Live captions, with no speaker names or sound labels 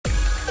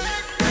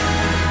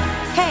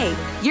Hey,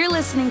 you're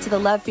listening to the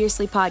Love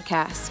Fiercely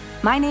podcast.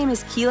 My name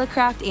is Keela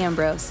Craft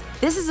Ambrose.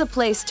 This is a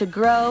place to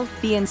grow,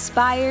 be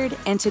inspired,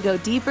 and to go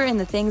deeper in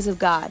the things of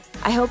God.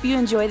 I hope you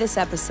enjoy this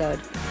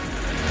episode.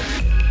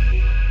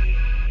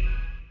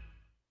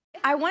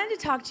 I wanted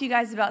to talk to you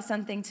guys about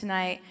something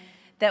tonight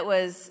that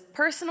was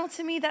personal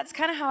to me. That's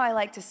kind of how I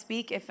like to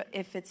speak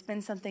if it's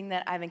been something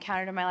that I've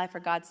encountered in my life or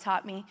God's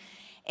taught me.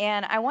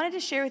 And I wanted to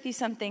share with you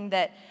something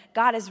that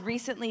God has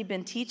recently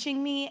been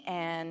teaching me.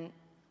 And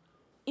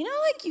you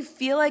know, like you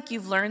feel like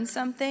you've learned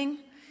something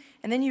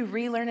and then you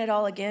relearn it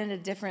all again at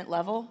a different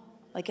level,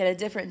 like at a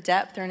different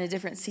depth or in a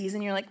different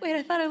season. You're like, wait,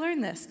 I thought I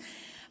learned this.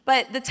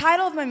 But the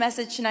title of my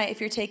message tonight, if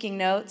you're taking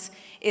notes,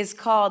 is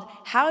called,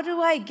 How Do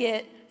I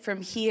Get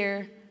From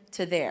Here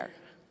to There?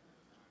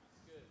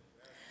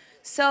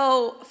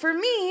 So for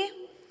me,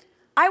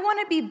 I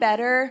want to be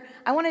better.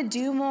 I want to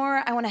do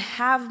more. I want to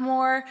have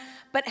more.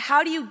 But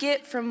how do you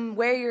get from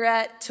where you're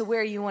at to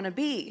where you want to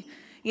be?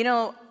 You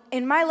know,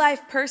 in my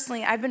life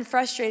personally, I've been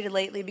frustrated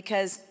lately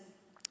because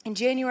in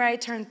January I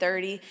turned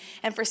 30.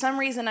 And for some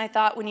reason, I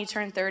thought when you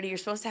turn 30, you're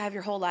supposed to have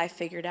your whole life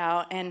figured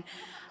out. And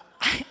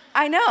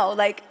I know,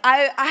 like,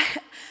 I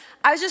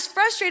was just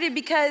frustrated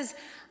because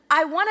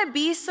I want to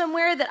be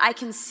somewhere that I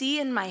can see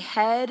in my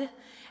head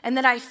and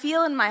that I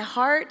feel in my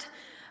heart.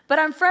 But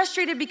I'm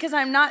frustrated because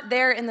I'm not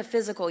there in the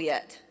physical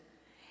yet.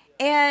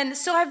 And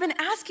so I've been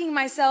asking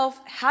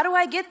myself, how do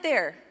I get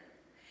there?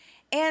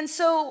 And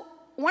so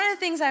one of the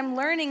things I'm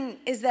learning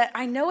is that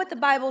I know what the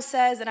Bible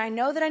says and I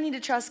know that I need to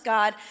trust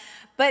God,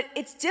 but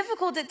it's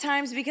difficult at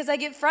times because I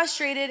get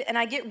frustrated and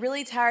I get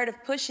really tired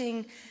of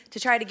pushing to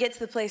try to get to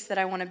the place that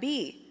I want to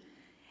be.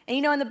 And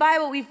you know, in the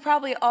Bible, we've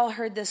probably all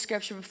heard this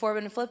scripture before,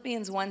 but in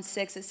Philippians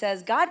 1:6, it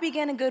says, God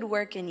began a good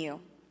work in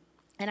you,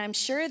 and I'm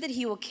sure that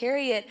he will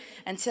carry it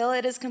until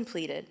it is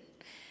completed.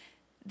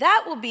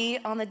 That will be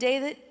on the day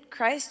that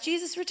Christ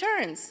Jesus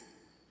returns.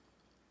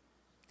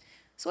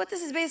 So what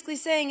this is basically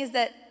saying is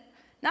that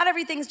not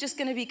everything's just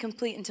going to be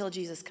complete until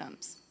Jesus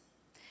comes.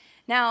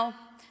 Now,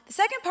 the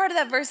second part of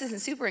that verse isn't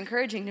super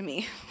encouraging to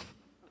me.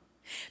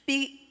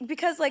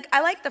 Because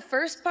I like the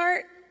first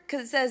part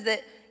because it says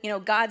that, you know,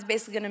 God's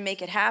basically going to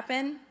make it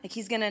happen. Like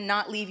he's going to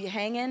not leave you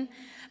hanging.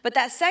 But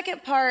that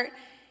second part,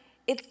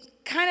 it's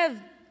kind of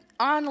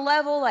on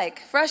level, like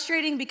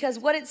frustrating because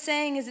what it's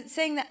saying is it's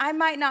saying that I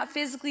might not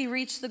physically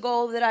reach the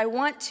goal that I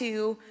want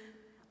to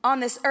on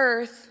this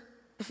earth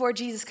before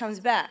Jesus comes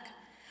back.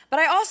 But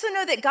I also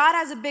know that God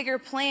has a bigger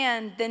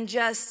plan than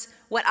just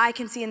what I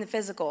can see in the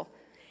physical.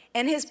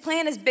 And his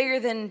plan is bigger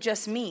than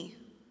just me.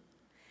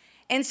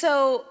 And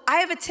so I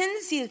have a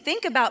tendency to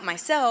think about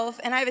myself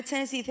and I have a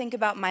tendency to think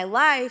about my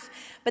life,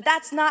 but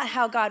that's not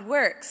how God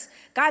works.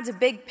 God's a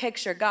big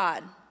picture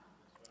God.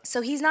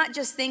 So he's not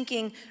just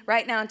thinking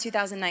right now in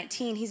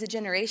 2019, he's a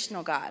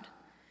generational God.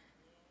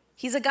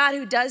 He's a God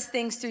who does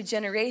things through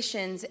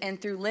generations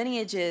and through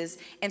lineages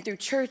and through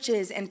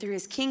churches and through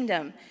his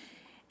kingdom.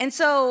 And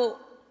so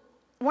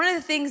one of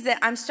the things that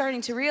I'm starting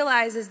to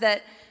realize is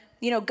that,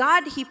 you know,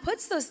 God, he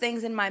puts those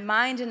things in my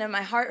mind and in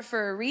my heart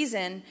for a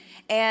reason.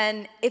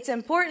 And it's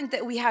important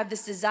that we have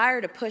this desire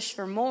to push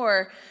for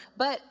more,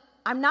 but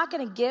I'm not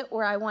going to get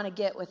where I want to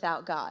get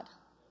without God.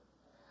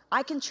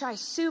 I can try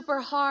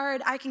super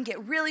hard. I can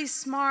get really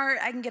smart.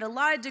 I can get a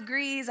lot of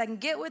degrees. I can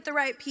get with the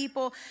right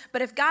people.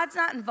 But if God's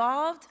not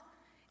involved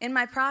in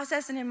my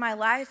process and in my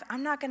life,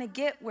 I'm not going to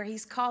get where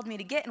he's called me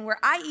to get and where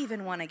I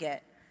even want to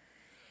get.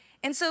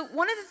 And so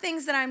one of the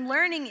things that I'm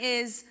learning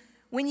is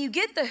when you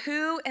get the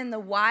who and the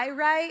why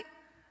right,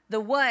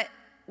 the what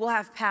will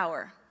have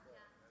power.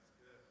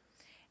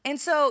 And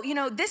so, you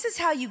know, this is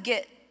how you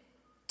get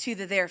to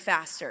the there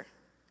faster,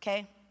 okay?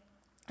 And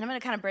I'm going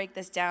to kind of break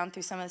this down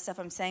through some of the stuff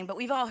I'm saying, but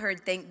we've all heard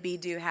think, be,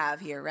 do,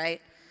 have here,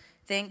 right?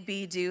 Think,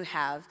 be, do,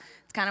 have.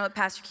 It's kind of what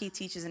Pastor Keith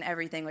teaches in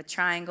everything with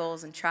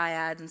triangles and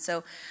triads. And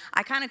so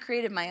I kind of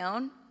created my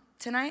own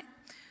tonight.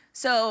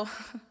 So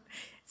it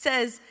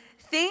says,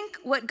 think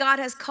what God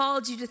has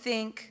called you to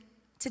think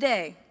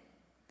today.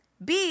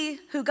 Be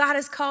who God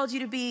has called you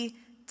to be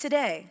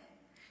today.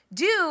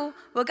 Do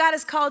what God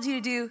has called you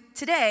to do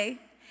today.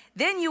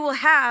 Then you will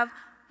have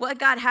what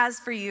God has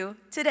for you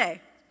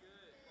today.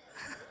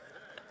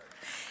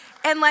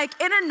 And like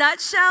in a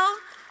nutshell,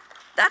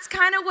 that's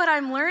kind of what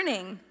I'm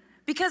learning.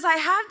 Because I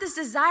have this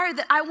desire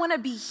that I want to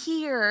be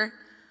here,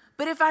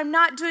 but if I'm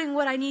not doing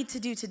what I need to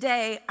do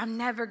today, I'm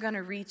never going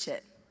to reach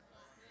it.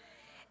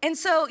 And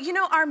so, you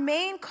know, our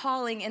main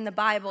calling in the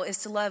Bible is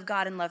to love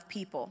God and love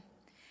people.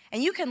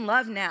 And you can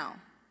love now.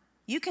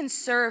 You can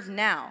serve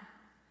now.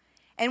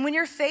 And when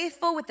you're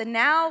faithful with the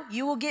now,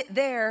 you will get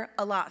there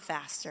a lot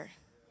faster.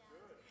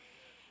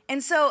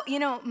 And so, you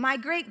know, my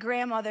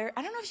great-grandmother,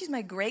 I don't know if she's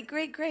my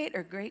great-great-great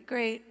or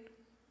great-great.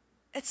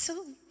 It's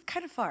so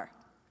kind of far.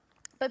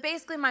 But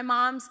basically my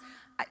mom's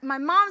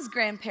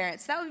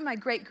grandparents, that would be my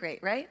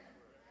great-great, right?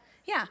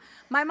 Yeah.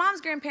 My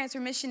mom's grandparents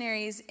were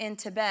missionaries in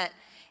Tibet.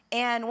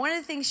 And one of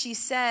the things she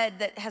said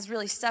that has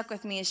really stuck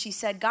with me is she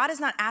said, God is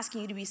not asking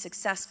you to be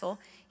successful.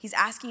 He's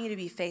asking you to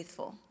be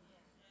faithful.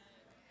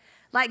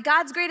 Like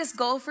God's greatest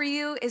goal for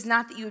you is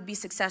not that you would be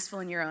successful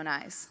in your own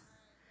eyes.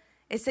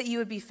 It's that you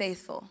would be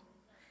faithful.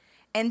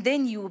 And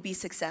then you will be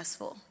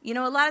successful. You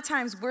know, a lot of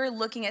times we're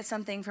looking at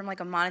something from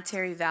like a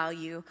monetary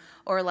value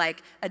or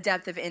like a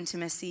depth of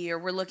intimacy, or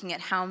we're looking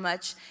at how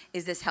much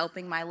is this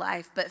helping my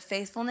life. But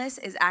faithfulness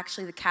is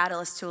actually the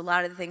catalyst to a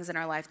lot of the things in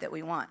our life that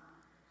we want.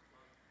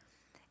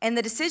 And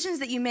the decisions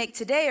that you make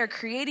today are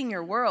creating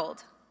your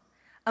world.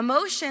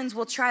 Emotions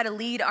will try to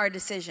lead our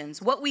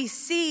decisions. What we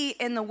see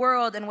in the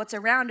world and what's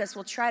around us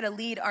will try to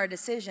lead our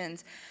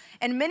decisions.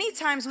 And many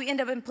times we end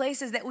up in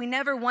places that we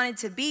never wanted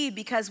to be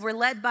because we're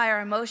led by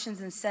our emotions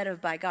instead of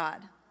by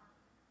God.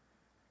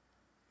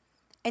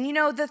 And you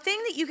know, the thing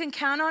that you can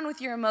count on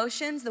with your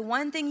emotions, the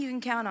one thing you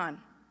can count on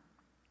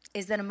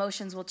is that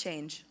emotions will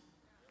change.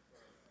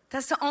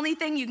 That's the only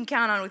thing you can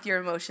count on with your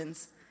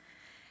emotions.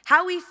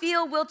 How we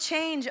feel will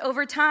change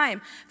over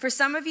time. For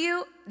some of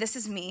you, this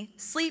is me,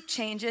 sleep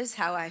changes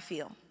how I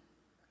feel.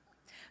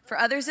 For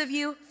others of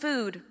you,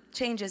 food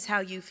changes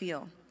how you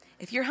feel.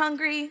 If you're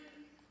hungry,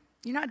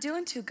 you're not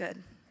doing too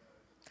good.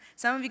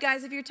 Some of you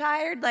guys, if you're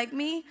tired like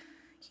me,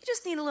 you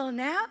just need a little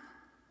nap,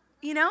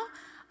 you know?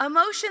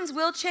 Emotions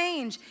will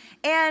change.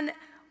 And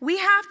we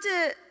have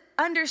to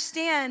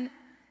understand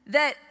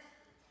that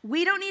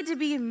we don't need to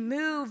be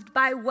moved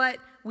by what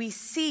we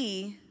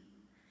see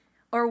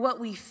or what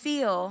we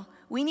feel.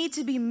 We need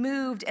to be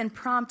moved and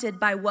prompted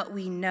by what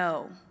we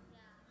know.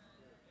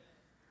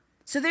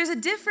 So there's a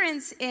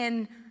difference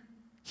in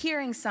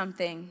hearing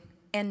something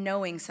and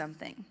knowing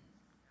something.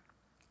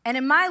 And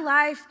in my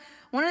life,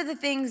 one of the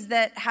things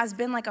that has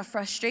been like a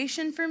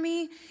frustration for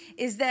me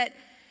is that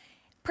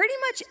pretty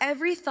much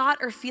every thought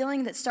or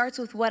feeling that starts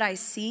with what I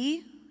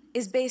see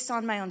is based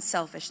on my own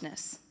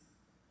selfishness.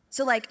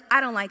 So like,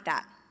 I don't like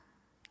that.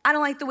 I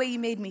don't like the way you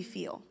made me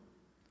feel.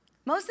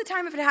 Most of the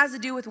time, if it has to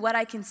do with what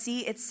I can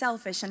see, it's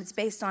selfish and it's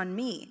based on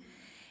me.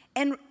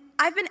 And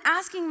I've been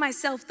asking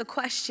myself the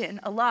question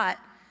a lot,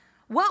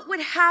 what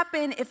would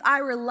happen if I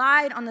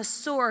relied on the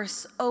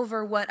source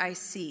over what I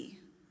see?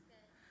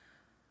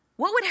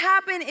 What would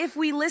happen if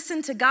we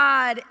listened to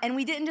God and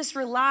we didn't just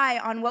rely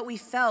on what we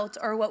felt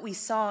or what we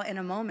saw in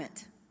a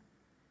moment?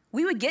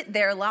 We would get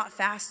there a lot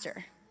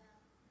faster.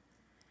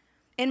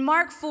 In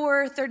Mark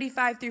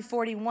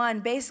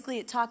 4:35-41, basically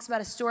it talks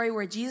about a story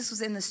where Jesus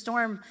was in the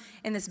storm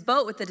in this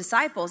boat with the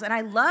disciples. And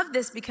I love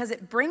this because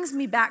it brings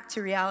me back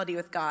to reality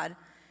with God.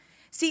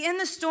 See, in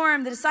the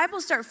storm, the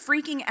disciples start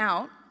freaking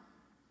out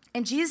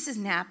and Jesus is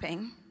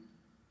napping.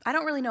 I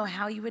don't really know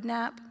how you would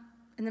nap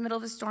in the middle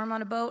of a storm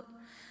on a boat,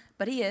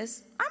 but he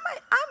is. I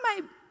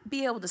might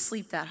be able to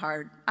sleep that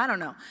hard. I don't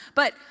know.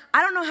 But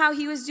I don't know how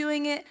he was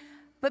doing it.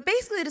 But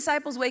basically the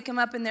disciples wake him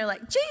up and they're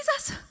like,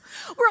 Jesus,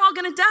 we're all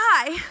gonna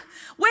die.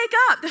 Wake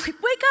up. They're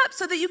like, wake up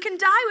so that you can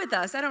die with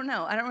us. I don't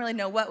know. I don't really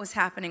know what was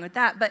happening with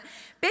that. But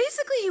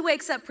basically he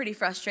wakes up pretty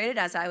frustrated,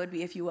 as I would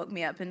be if you woke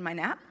me up in my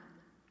nap,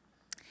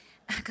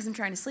 because I'm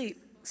trying to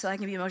sleep so I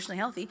can be emotionally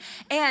healthy.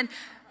 And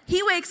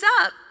he wakes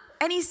up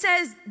and he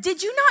says,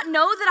 did you not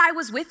know that I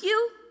was with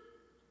you?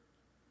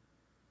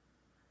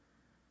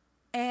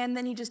 And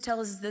then he just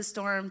tells the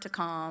storm to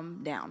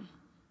calm down.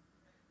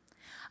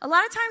 A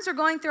lot of times we're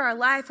going through our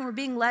life and we're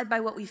being led by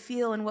what we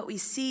feel and what we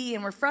see,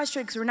 and we're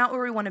frustrated because we're not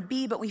where we want to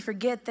be, but we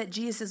forget that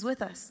Jesus is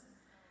with us.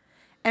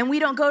 And we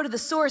don't go to the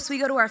source, we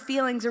go to our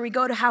feelings, or we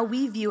go to how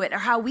we view it or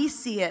how we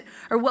see it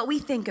or what we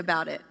think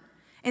about it,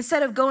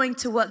 instead of going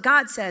to what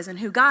God says and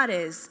who God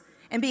is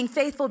and being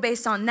faithful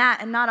based on that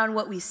and not on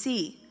what we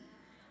see.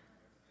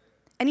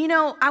 And you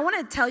know, I want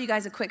to tell you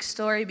guys a quick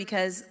story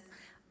because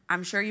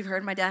I'm sure you've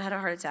heard my dad had a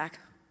heart attack.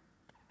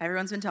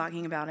 Everyone's been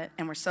talking about it,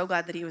 and we're so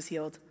glad that he was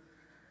healed.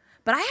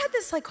 But I had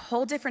this like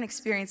whole different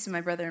experience in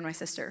my brother and my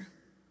sister.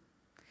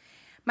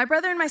 My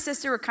brother and my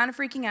sister were kind of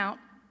freaking out,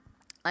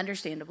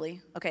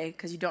 understandably, okay,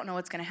 because you don't know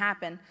what's going to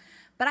happen.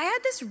 But I had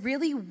this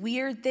really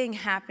weird thing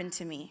happen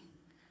to me.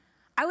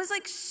 I was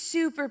like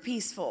super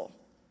peaceful.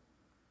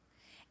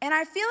 And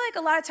I feel like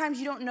a lot of times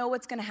you don't know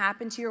what's going to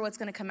happen to you or what's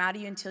going to come out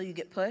of you until you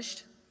get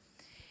pushed.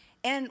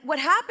 And what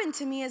happened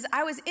to me is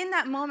I was in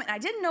that moment. I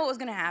didn't know what was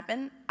going to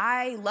happen.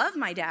 I love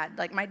my dad.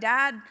 Like, my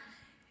dad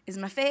is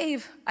my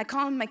fave. I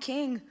call him my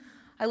king.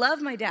 I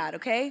love my dad,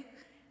 okay?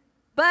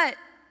 But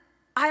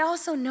I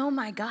also know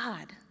my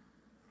God.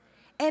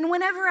 And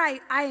whenever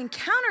I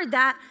encountered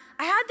that,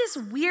 I had this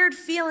weird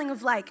feeling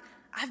of like,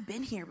 I've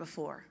been here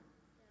before.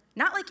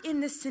 Not like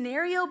in this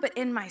scenario, but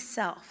in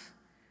myself.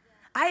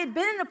 I had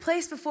been in a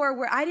place before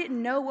where I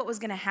didn't know what was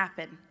going to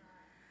happen.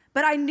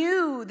 But I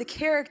knew the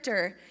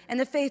character and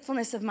the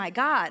faithfulness of my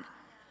God.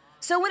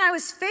 So when I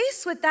was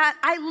faced with that,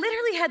 I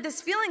literally had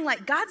this feeling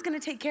like God's going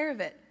to take care of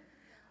it.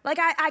 Like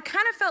I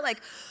kind of felt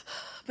like,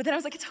 but then I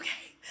was like, it's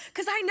okay.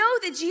 Because I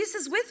know that Jesus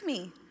is with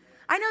me.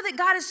 I know that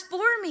God is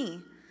for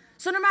me.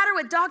 So no matter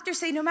what doctors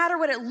say, no matter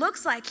what it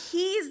looks like,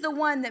 he's the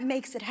one that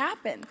makes it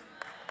happen.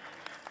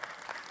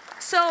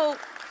 So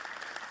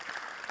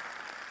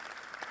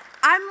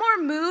I'm more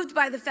moved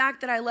by the fact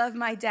that I love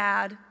my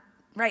dad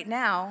right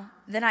now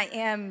than I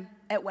am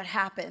at what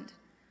happened,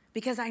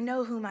 because I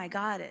know who my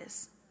God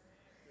is.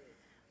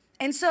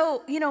 And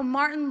so,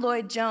 Martin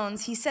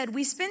Lloyd-Jones, he said,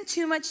 we spend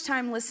too much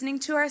time listening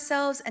to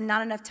ourselves and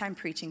not enough time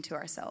preaching to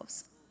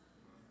ourselves.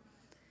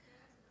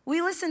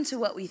 We listen to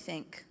what we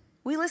think.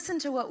 We listen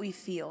to what we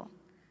feel.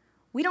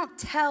 We don't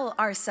tell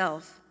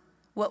ourselves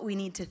what we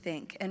need to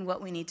think and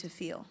what we need to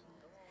feel.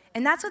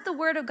 And that's what the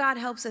Word of God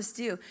helps us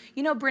do.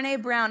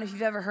 Brené Brown, if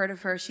you've ever heard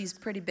of her, she's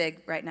pretty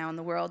big right now in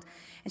the world.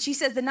 And she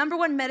says the number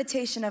one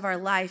meditation of our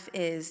life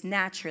is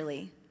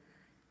naturally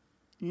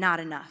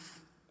not enough.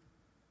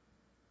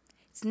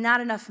 It's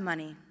not enough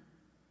money.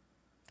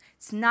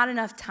 It's not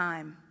enough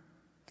time.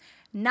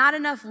 Not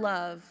enough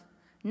love.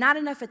 Not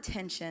enough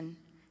attention.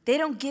 They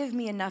don't give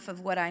me enough of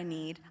what I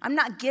need. I'm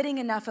not getting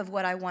enough of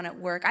what I want at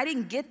work. I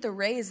didn't get the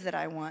raise that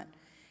I want.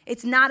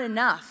 It's not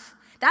enough.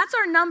 That's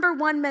our number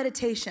one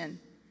meditation.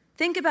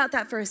 Think about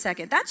that for a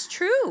second. That's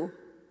true.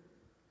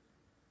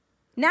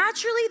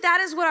 Naturally, that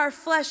is what our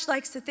flesh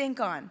likes to think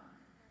on.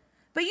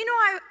 But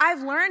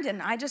I've learned,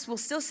 and I just will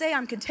still say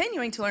I'm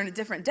continuing to learn at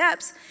different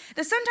depths,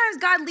 that sometimes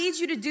God leads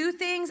you to do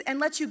things and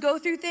lets you go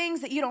through things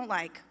that you don't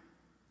like.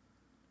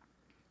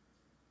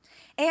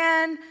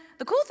 And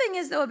the cool thing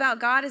is, though, about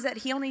God is that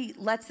he only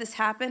lets this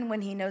happen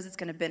when he knows it's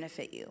going to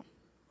benefit you.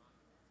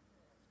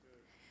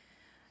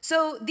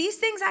 So these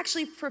things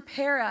actually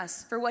prepare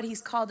us for what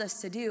he's called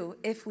us to do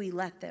if we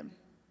let them.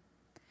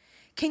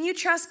 Can you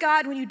trust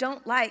God when you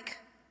don't like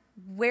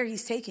where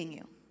he's taking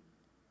you?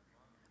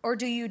 Or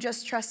do you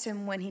just trust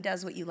him when he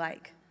does what you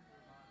like?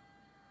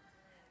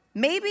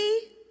 Maybe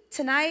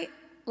tonight,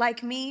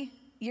 like me,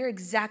 you're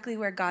exactly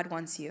where God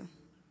wants you.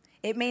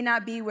 It may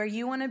not be where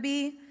you want to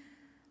be,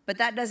 but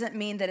that doesn't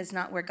mean that it's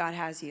not where God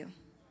has you.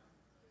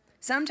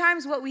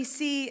 Sometimes what we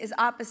see is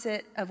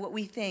opposite of what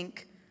we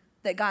think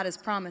that God has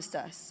promised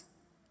us,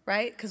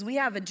 right? Because we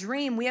have a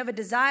dream, we have a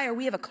desire,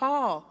 we have a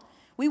call.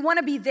 We want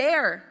to be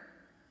there.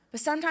 But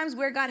sometimes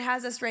where God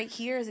has us right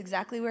here is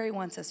exactly where he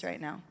wants us right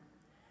now.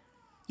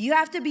 You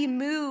have to be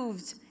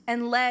moved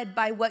and led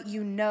by what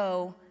you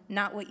know,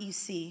 not what you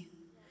see.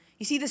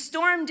 You see, the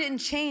storm didn't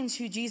change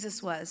who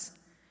Jesus was.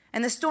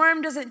 And the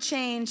storm doesn't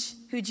change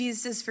who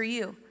Jesus is for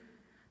you.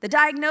 The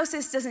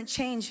diagnosis doesn't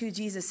change who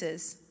Jesus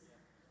is.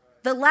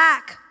 The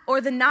lack or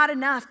the not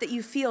enough that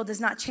you feel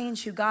does not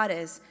change who God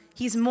is.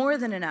 He's more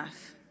than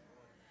enough.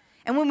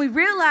 And when we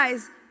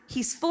realize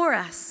he's for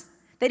us,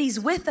 that he's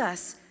with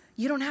us,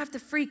 you don't have to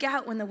freak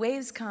out when the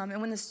waves come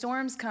and when the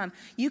storms come.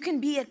 You can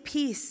be at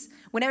peace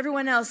when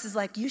everyone else is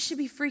like, you should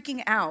be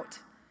freaking out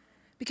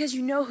because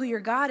you know who your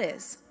God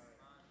is.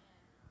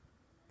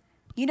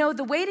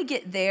 The way to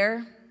get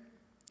there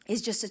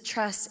is just to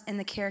trust in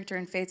the character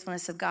and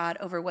faithfulness of God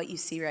over what you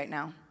see right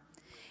now.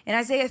 In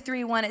Isaiah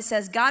 3:1, it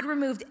says, God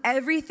removed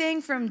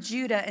everything from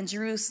Judah and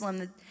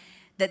Jerusalem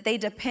that they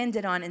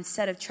depended on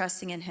instead of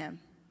trusting in him.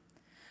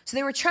 So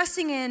they were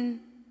trusting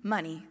in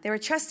money. They were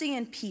trusting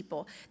in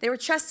people. They were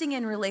trusting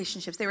in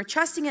relationships. They were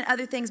trusting in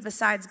other things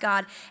besides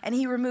God, and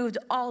he removed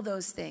all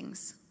those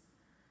things.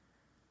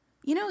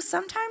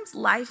 Sometimes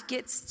life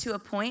gets to a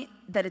point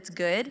that it's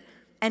good,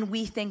 and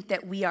we think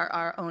that we are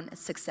our own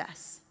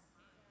success.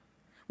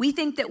 We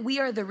think that we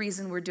are the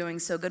reason we're doing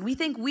so good. We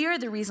think we are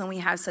the reason we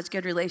have such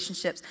good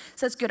relationships,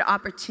 such good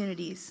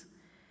opportunities.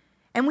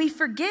 And we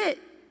forget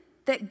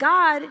that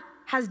God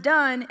has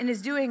done and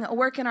is doing a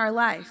work in our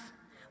life.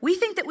 We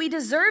think that we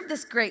deserve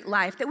this great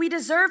life, that we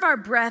deserve our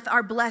breath,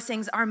 our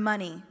blessings, our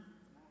money.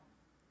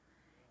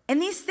 And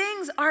these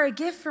things are a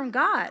gift from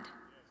God.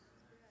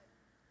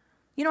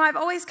 I've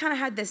always kind of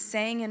had this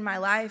saying in my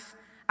life,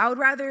 I would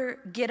rather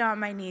get on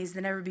my knees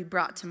than ever be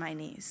brought to my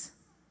knees.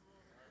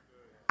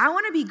 I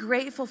want to be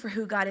grateful for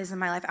who God is in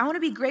my life. I want to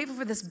be grateful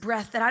for this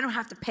breath that I don't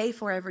have to pay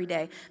for every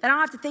day, that I don't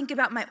have to think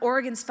about my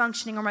organs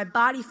functioning or my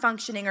body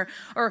functioning or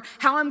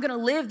how I'm going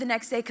to live the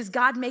next day because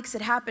God makes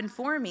it happen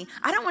for me.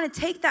 I don't want to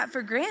take that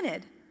for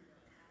granted.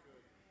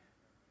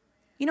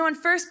 In 1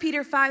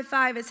 Peter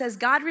 5:5, it says,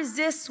 God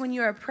resists when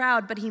you are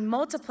proud, but he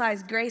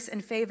multiplies grace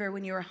and favor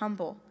when you are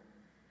humble.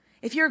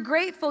 If you're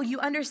grateful, you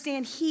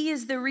understand he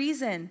is the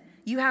reason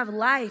you have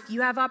life,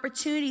 you have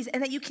opportunities,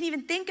 and that you can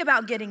even think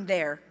about getting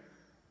there.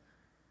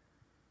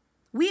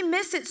 We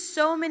miss it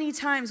so many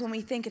times when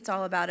we think it's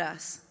all about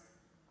us.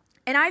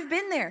 And I've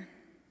been there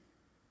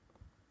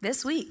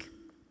this week.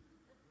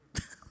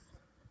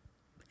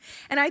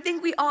 And I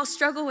think we all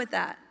struggle with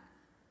that.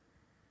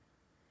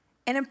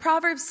 And in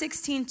Proverbs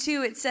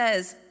 16:2, it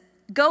says,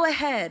 go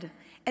ahead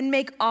and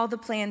make all the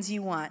plans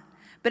you want,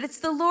 but it's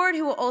the Lord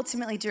who will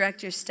ultimately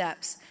direct your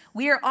steps.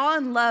 We are all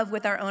in love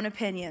with our own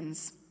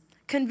opinions,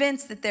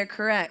 convinced that they're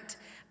correct.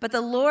 But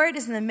the Lord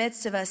is in the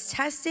midst of us,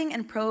 testing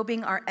and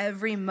probing our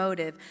every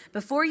motive.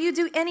 Before you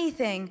do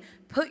anything,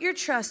 put your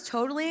trust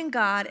totally in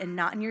God and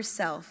not in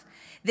yourself.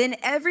 Then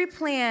every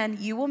plan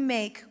you will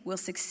make will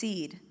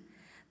succeed.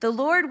 The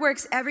Lord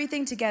works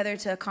everything together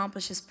to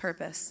accomplish his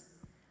purpose.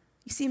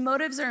 You see,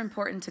 motives are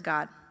important to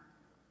God.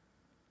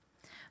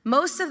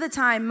 Most of the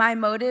time, my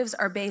motives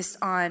are based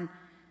on,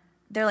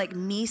 they're like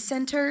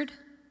me-centered.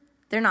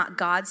 They're not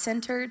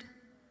God-centered.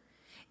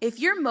 If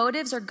your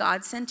motives are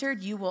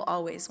God-centered, you will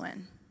always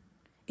win.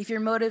 If your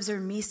motives are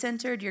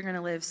me-centered, you're going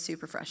to live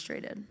super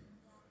frustrated.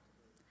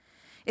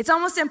 It's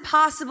almost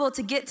impossible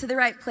to get to the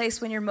right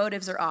place when your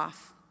motives are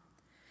off.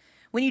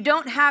 When you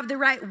don't have the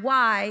right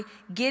why,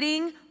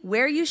 getting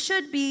where you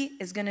should be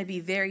is going to be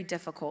very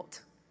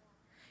difficult.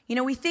 You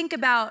know, we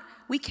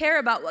care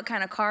about what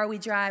kind of car we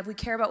drive. We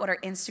care about what our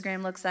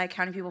Instagram looks like,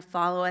 how many people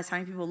follow us, how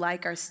many people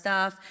like our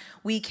stuff.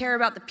 We care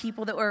about the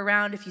people that we're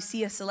around. If you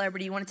see a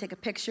celebrity, you want to take a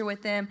picture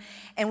with them,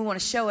 and we want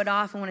to show it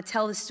off and want to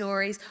tell the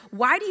stories.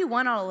 Why do you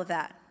want all of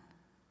that?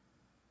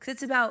 Because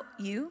it's about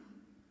you.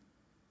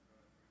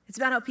 It's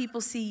about how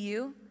people see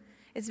you.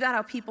 It's about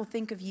how people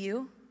think of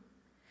you.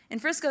 In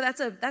Frisco,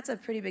 that's a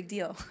pretty big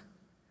deal.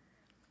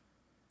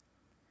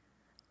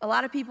 A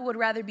lot of people would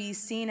rather be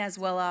seen as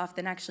well off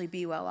than actually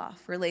be well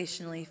off,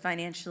 relationally,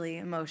 financially,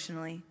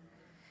 emotionally.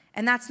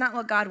 And that's not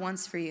what God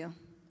wants for you.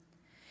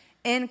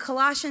 In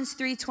Colossians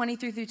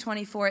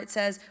 3:23-24, it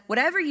says,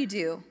 "Whatever you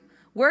do,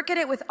 work at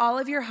it with all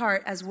of your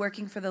heart as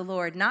working for the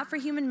Lord, not for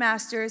human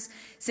masters,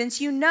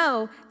 since you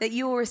know that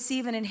you will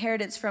receive an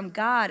inheritance from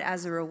God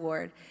as a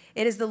reward.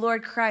 It is the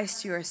Lord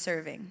Christ you are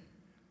serving."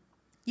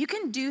 You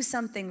can do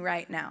something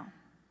right now.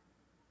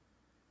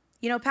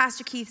 You know,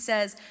 Pastor Keith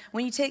says,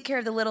 when you take care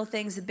of the little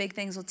things, the big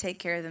things will take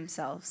care of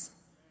themselves.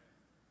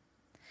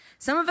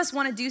 Some of us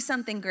want to do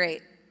something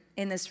great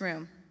in this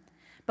room,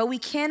 but we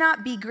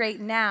cannot be great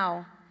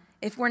now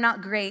if we're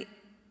not great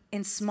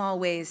in small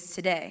ways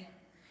today.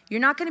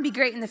 You're not going to be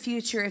great in the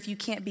future if you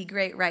can't be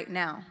great right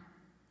now.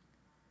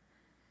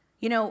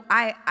 You know,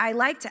 I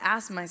like to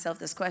ask myself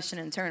this question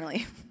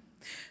internally.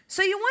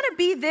 So you want to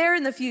be there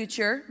in the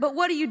future, but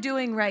what are you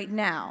doing right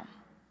now?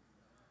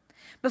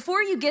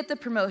 Before you get the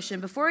promotion,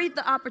 before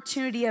the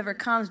opportunity ever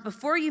comes,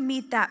 before you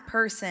meet that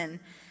person,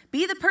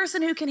 be the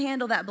person who can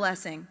handle that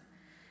blessing.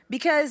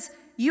 Because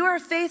you are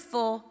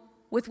faithful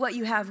with what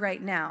you have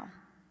right now,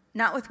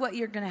 not with what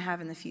you're going to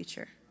have in the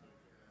future.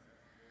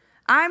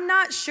 I'm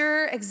not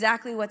sure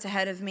exactly what's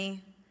ahead of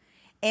me.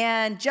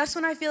 And just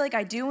when I feel like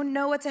I do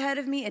know what's ahead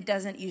of me, it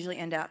doesn't usually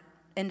end up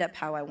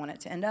how I want it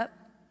to end up.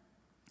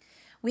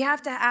 We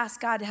have to ask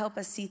God to help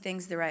us see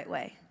things the right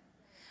way.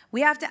 We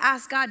have to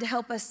ask God to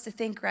help us to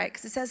think right,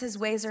 because it says his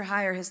ways are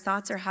higher, his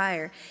thoughts are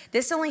higher.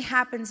 This only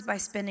happens by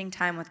spending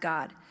time with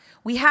God.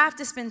 We have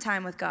to spend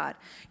time with God.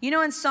 You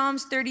know, in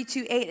Psalms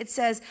 32:8, it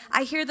says,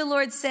 "I hear the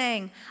Lord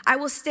saying, I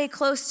will stay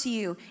close to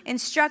you,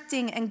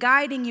 instructing and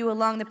guiding you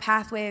along the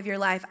pathway of your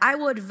life. I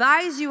will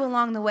advise you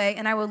along the way,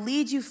 and I will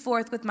lead you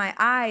forth with my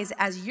eyes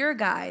as your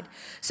guide."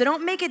 So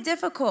don't make it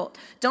difficult.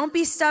 Don't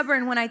be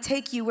stubborn when I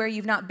take you where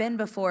you've not been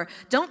before.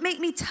 Don't make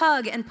me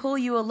tug and pull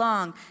you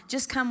along.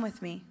 Just come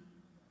with me.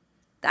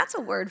 That's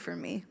a word for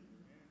me.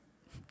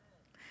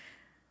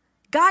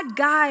 God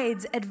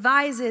guides,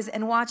 advises,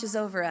 and watches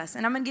over us.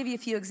 And I'm going to give you a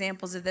few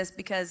examples of this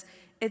because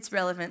it's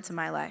relevant to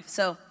my life.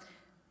 So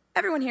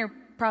everyone here,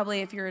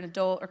 probably if you're an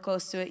adult or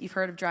close to it, you've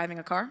heard of driving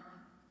a car,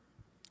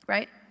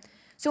 right?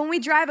 So when we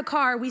drive a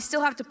car, we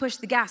still have to push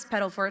the gas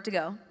pedal for it to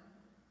go.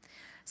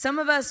 Some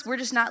of us, we're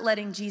just not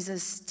letting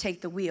Jesus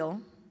take the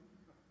wheel,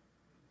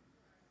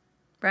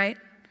 right?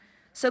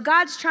 So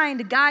God's trying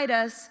to guide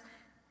us,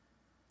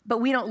 but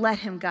we don't let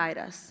him guide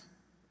us.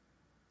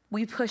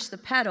 We push the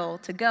pedal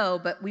to go,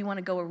 but we want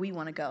to go where we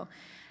want to go.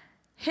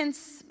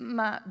 Hence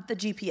the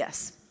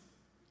GPS.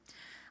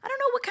 I don't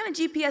know what kind of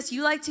GPS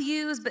you like to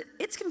use, but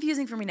it's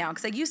confusing for me now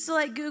because I used to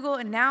like Google,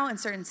 and now in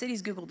certain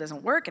cities, Google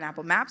doesn't work, and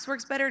Apple Maps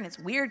works better, and it's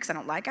weird because I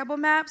don't like Apple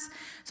Maps.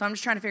 So I'm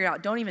just trying to figure it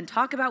out. Don't even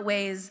talk about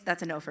Waze.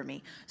 That's a no for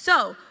me.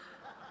 So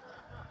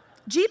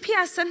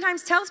GPS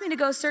sometimes tells me to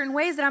go certain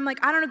ways that I'm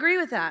like, I don't agree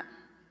with that.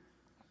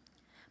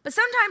 But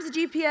sometimes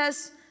the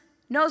GPS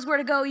knows where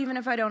to go even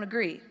if I don't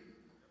agree.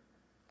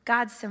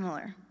 God's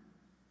similar.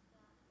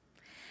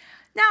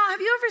 Now,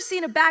 have you ever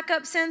seen a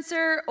backup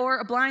sensor or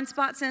a blind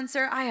spot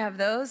sensor? I have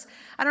those.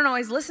 I don't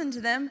always listen to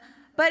them,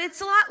 but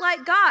it's a lot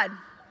like God.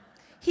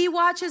 He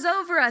watches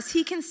over us.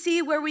 He can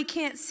see where we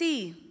can't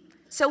see.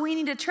 So we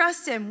need to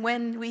trust him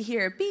when we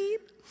hear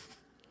beep.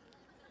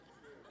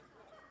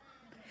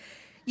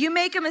 You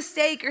make a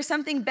mistake or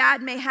something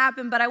bad may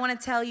happen, but I want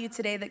to tell you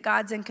today that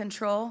God's in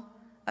control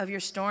of your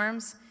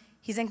storms.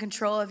 He's in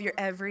control of your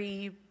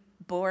every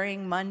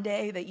boring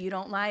Monday that you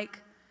don't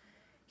like.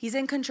 He's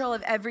in control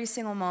of every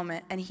single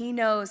moment, and he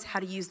knows how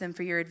to use them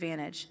for your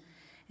advantage.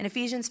 In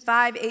Ephesians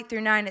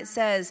 5:8-9, it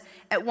says,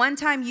 "At one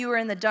time you were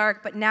in the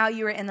dark, but now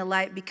you are in the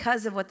light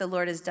because of what the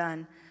Lord has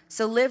done.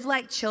 So live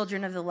like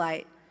children of the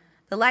light."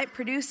 The light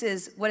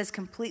produces what is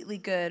completely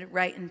good,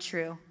 right, and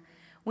true.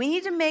 We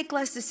need to make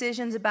less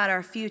decisions about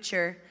our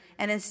future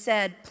and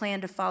instead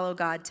plan to follow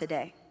God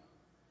today.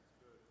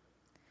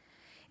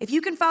 If you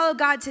can follow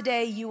God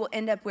today, you will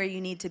end up where you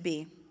need to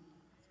be.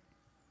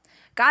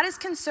 God is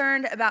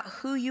concerned about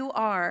who you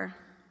are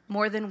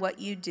more than what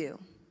you do.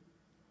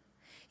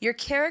 Your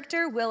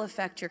character will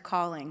affect your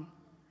calling.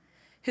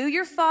 Who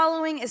you're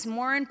following is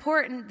more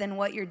important than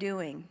what you're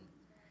doing.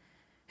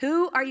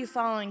 Who are you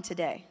following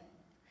today?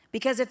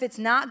 Because if it's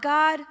not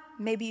God,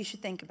 maybe you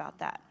should think about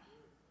that.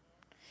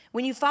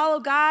 When you follow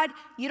God,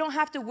 you don't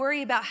have to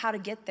worry about how to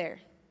get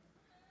there.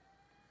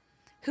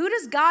 Who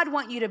does God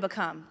want you to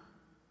become?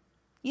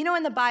 You know,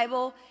 in the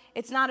Bible,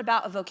 it's not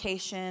about a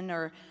vocation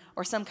or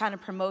some kind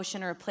of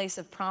promotion or a place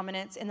of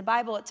prominence. In the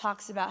Bible, it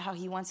talks about how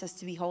he wants us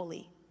to be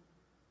holy.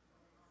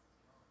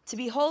 To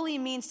be holy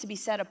means to be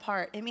set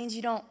apart. It means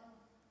you don't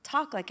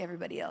talk like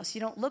everybody else. You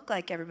don't look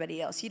like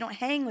everybody else. You don't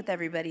hang with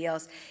everybody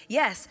else.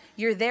 Yes,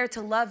 you're there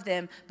to love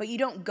them, but you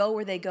don't go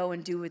where they go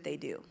and do what they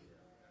do.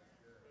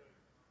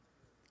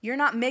 You're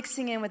not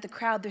mixing in with the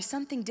crowd. There's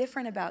something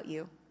different about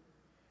you.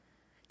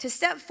 To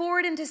step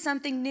forward into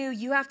something new,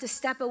 you have to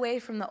step away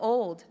from the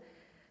old.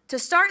 To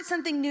start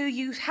something new,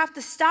 you have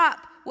to stop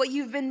what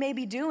you've been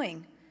maybe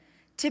doing.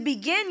 To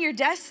begin your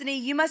destiny,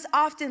 you must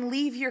often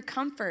leave your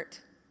comfort.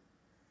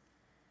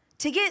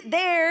 To get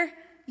there,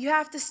 you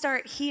have to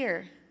start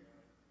here.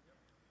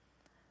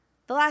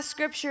 The last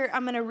scripture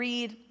I'm going to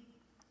read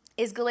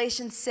is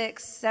Galatians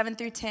 6, 7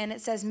 through 10.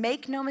 It says,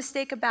 "Make no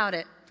mistake about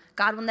it.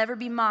 God will never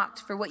be mocked.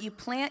 For what you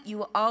plant, you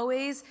will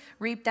always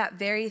reap that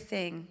very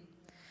thing.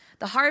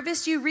 The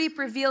harvest you reap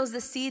reveals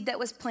the seed that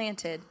was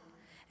planted."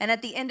 And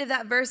at the end of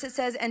that verse, it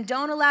says, "And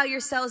don't allow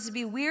yourselves to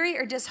be weary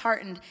or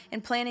disheartened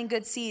in planting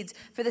good seeds.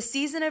 For the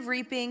season of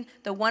reaping,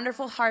 the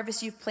wonderful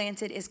harvest you've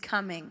planted is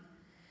coming.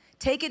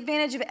 Take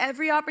advantage of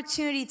every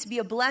opportunity to be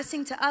a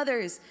blessing to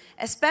others,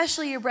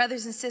 especially your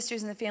brothers and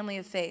sisters in the family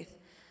of faith."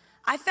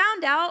 I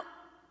found out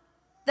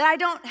that I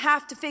don't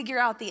have to figure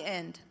out the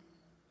end.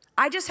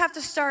 I just have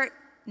to start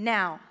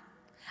now.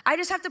 I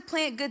just have to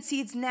plant good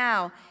seeds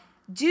now.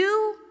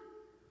 Do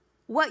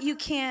what you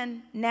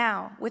can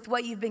now with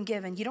what you've been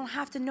given. You don't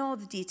have to know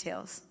the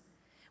details.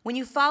 When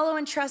you follow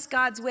and trust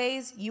God's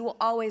ways, you will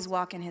always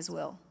walk in his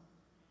will.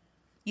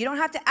 You don't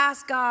have to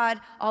ask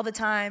God all the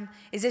time,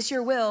 "Is this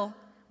your will?"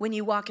 when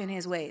you walk in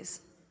his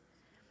ways.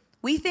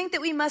 We think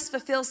that we must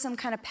fulfill some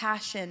kind of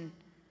passion,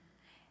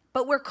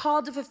 but we're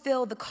called to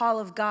fulfill the call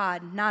of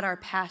God, not our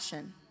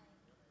passion.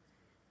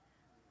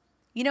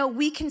 You know,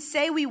 we can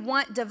say we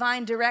want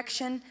divine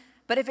direction,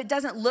 but if it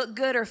doesn't look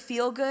good or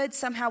feel good,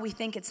 somehow we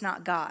think it's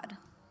not God.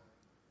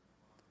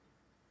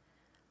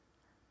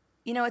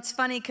 You know, it's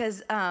funny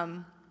because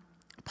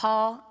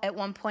Paul, at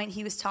one point,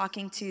 he was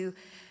talking to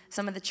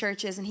some of the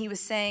churches, and he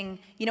was saying,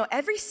 you know,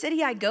 every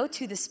city I go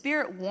to, the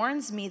Spirit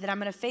warns me that I'm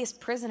going to face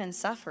prison and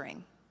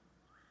suffering.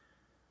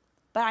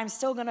 But I'm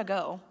still going to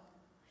go.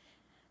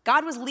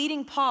 God was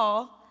leading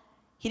Paul.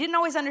 He didn't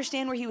always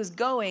understand where he was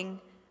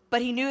going,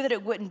 but he knew that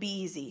it wouldn't be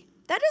easy.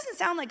 That doesn't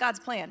sound like God's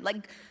plan.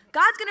 Like,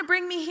 God's going to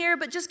bring me here,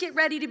 but just get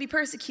ready to be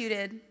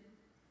persecuted.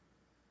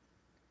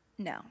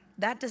 No,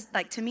 that does,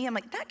 like, to me, I'm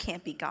like, that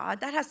can't be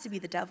God. That has to be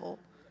the devil.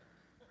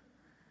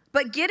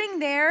 But getting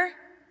there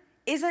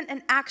isn't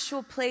an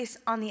actual place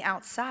on the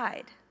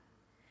outside.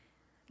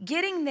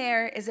 Getting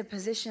there is a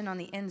position on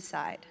the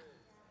inside.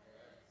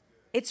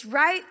 It's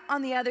right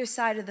on the other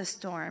side of the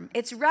storm.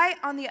 It's right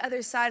on the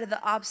other side of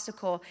the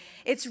obstacle.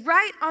 It's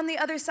right on the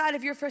other side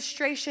of your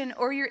frustration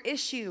or your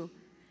issue.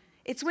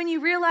 It's when you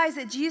realize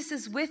that Jesus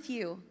is with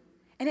you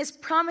and his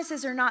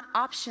promises are not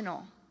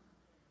optional.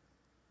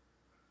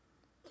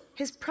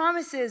 His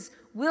promises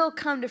will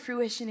come to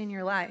fruition in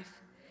your life.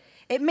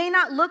 It may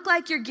not look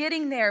like you're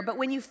getting there, but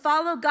when you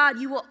follow God,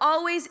 you will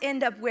always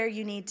end up where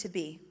you need to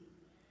be.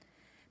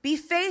 Be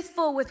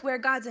faithful with where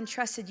God's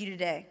entrusted you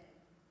today.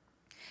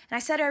 And I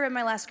said I read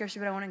my last scripture,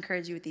 but I want to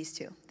encourage you with these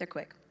two. They're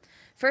quick.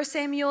 1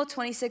 Samuel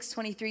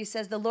 26:23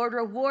 says, "The Lord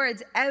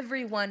rewards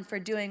everyone for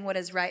doing what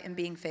is right and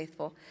being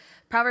faithful."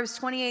 Proverbs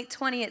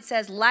 28:20, it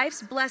says,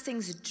 "Life's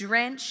blessings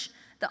drench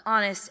the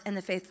honest and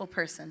the faithful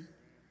person."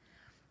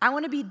 I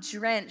want to be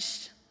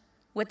drenched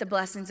with the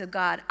blessings of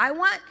God. I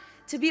want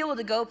to be able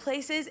to go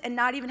places and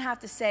not even have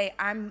to say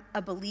I'm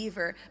a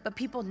believer, but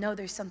people know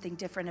there's something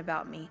different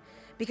about me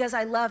because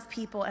I love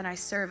people and I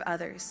serve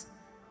others.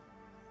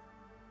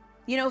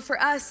 You know,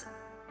 for us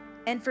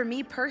and for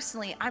me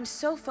personally, I'm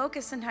so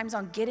focused sometimes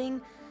on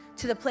getting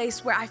to the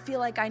place where I feel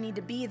like I need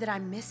to be that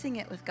I'm missing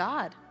it with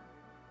God.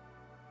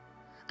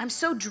 I'm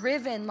so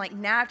driven, like,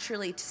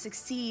 naturally to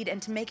succeed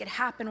and to make it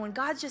happen when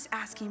God's just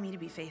asking me to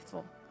be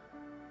faithful.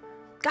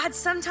 God's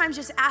sometimes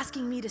just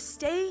asking me to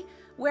stay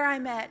where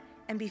I'm at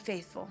and be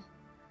faithful.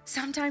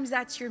 Sometimes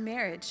that's your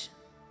marriage.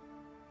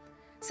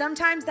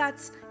 Sometimes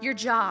that's your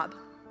job.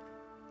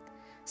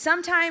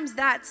 Sometimes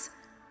that's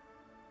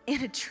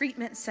in a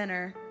treatment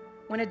center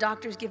when a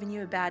doctor's giving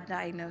you a bad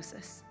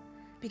diagnosis.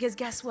 Because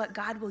guess what?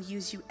 God will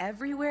use you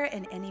everywhere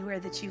and anywhere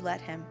that you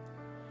let him.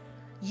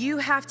 You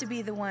have to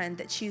be the one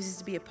that chooses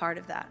to be a part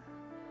of that.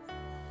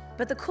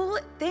 But the cool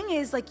thing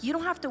is, like, you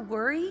don't have to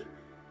worry,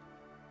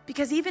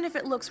 because even if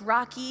it looks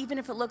rocky, even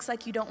if it looks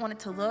like you don't want it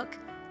to look,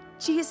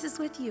 Jesus is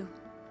with you.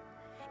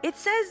 It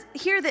says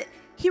here that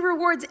he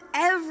rewards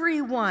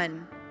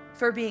everyone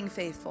for being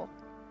faithful.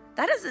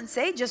 That doesn't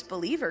say just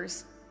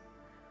believers.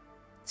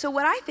 So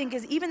what I think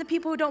is even the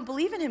people who don't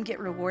believe in him get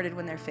rewarded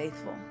when they're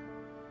faithful.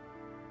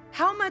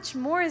 How much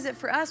more is it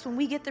for us when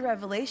we get the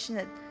revelation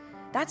that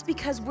that's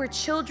because we're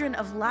children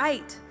of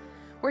light.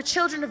 We're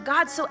children of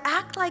God, so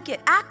act like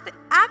it. Act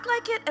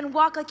like it and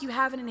walk like you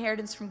have an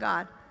inheritance from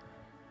God.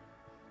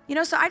 You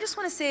know, so I just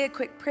want to say a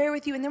quick prayer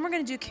with you, and then we're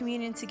going to do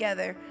communion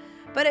together.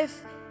 But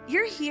if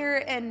you're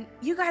here and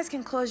you guys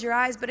can close your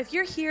eyes, but if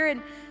you're here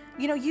and,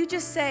 you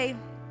just say,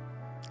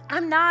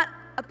 I'm not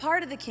a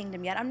part of the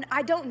kingdom yet.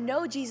 I don't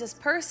know Jesus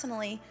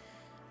personally.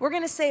 We're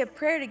going to say a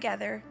prayer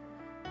together.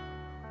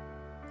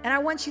 And I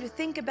want you to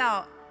think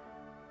about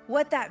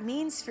what that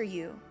means for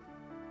you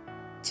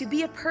to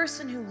be a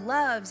person who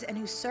loves and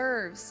who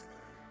serves.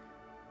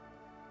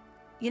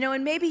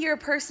 And maybe you're a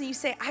person, you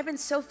say, I've been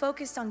so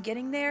focused on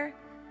getting there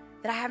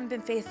that I haven't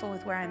been faithful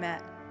with where I'm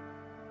at.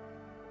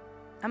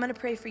 I'm going to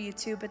pray for you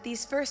too, but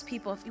these first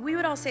people, if we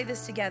would all say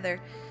this together,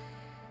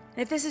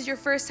 and if this is your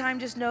first time,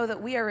 just know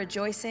that we are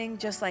rejoicing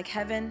just like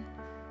heaven,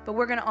 but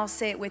we're going to all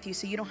say it with you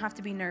so you don't have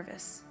to be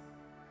nervous.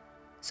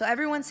 So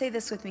everyone say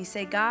this with me.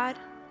 Say, God,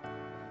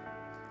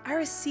 I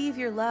receive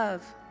your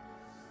love.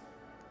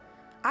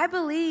 I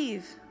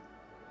believe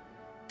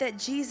that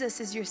Jesus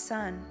is your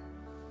son,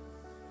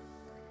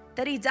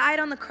 that he died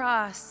on the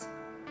cross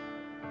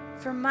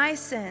for my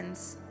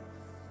sins.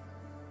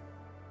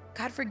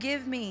 God,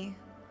 forgive me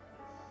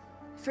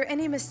for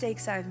any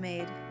mistakes I've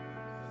made.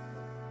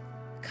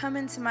 Come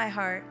into my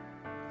heart.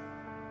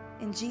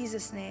 In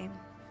Jesus' name,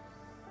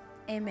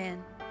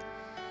 amen.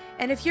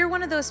 And if you're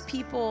one of those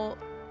people,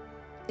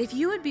 if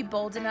you would be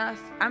bold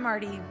enough, I'm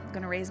already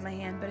going to raise my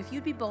hand, but if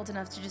you'd be bold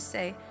enough to just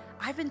say,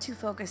 I've been too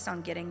focused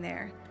on getting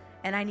there,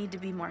 and I need to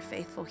be more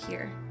faithful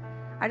here,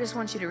 I just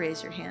want you to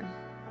raise your hand.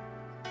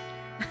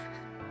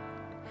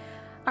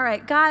 All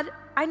right, God,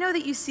 I know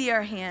that you see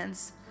our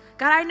hands.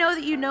 God, I know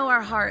that you know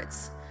our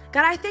hearts.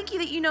 God, I thank you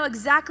that you know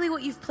exactly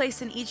what you've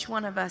placed in each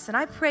one of us, and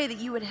I pray that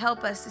you would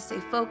help us to stay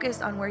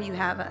focused on where you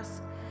have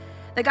us.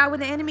 That God, when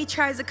the enemy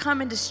tries to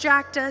come and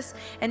distract us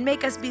and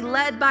make us be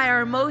led by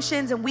our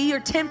emotions, and we are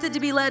tempted to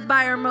be led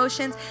by our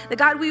emotions, that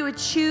God, we would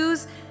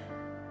choose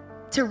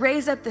to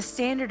raise up the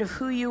standard of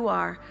who you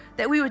are,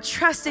 that we would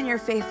trust in your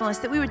faithfulness,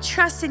 that we would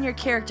trust in your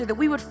character, that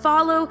we would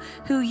follow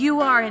who you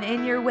are and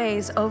in your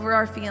ways over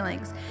our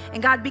feelings.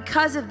 And God,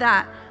 because of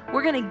that,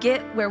 we're going to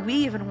get where we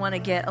even want to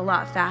get a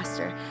lot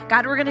faster.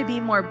 God, we're going to be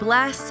more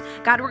blessed.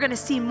 God, we're going to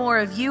see more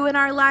of you in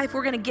our life.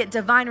 We're going to get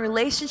divine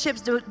relationships.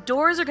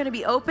 Doors are going to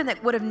be open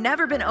that would have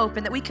never been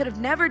open, that we could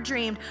have never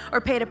dreamed or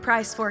paid a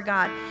price for,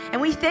 God.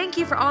 And we thank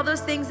you for all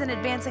those things in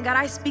advance. And God,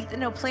 I speak that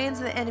no plans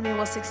of the enemy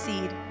will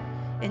succeed.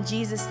 In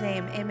Jesus'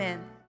 name,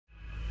 amen.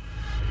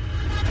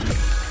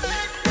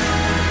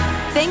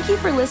 Thank you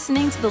for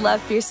listening to the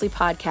Love Fiercely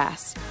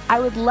podcast. I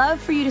would love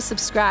for you to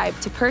subscribe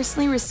to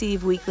personally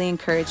receive weekly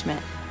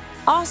encouragement.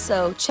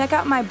 Also, check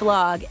out my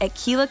blog at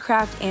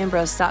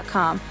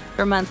KeilaCraftAmbrose.com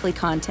for monthly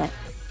content.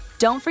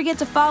 Don't forget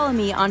to follow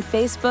me on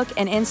Facebook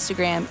and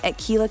Instagram at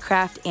Keila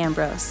Craft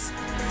Ambrose.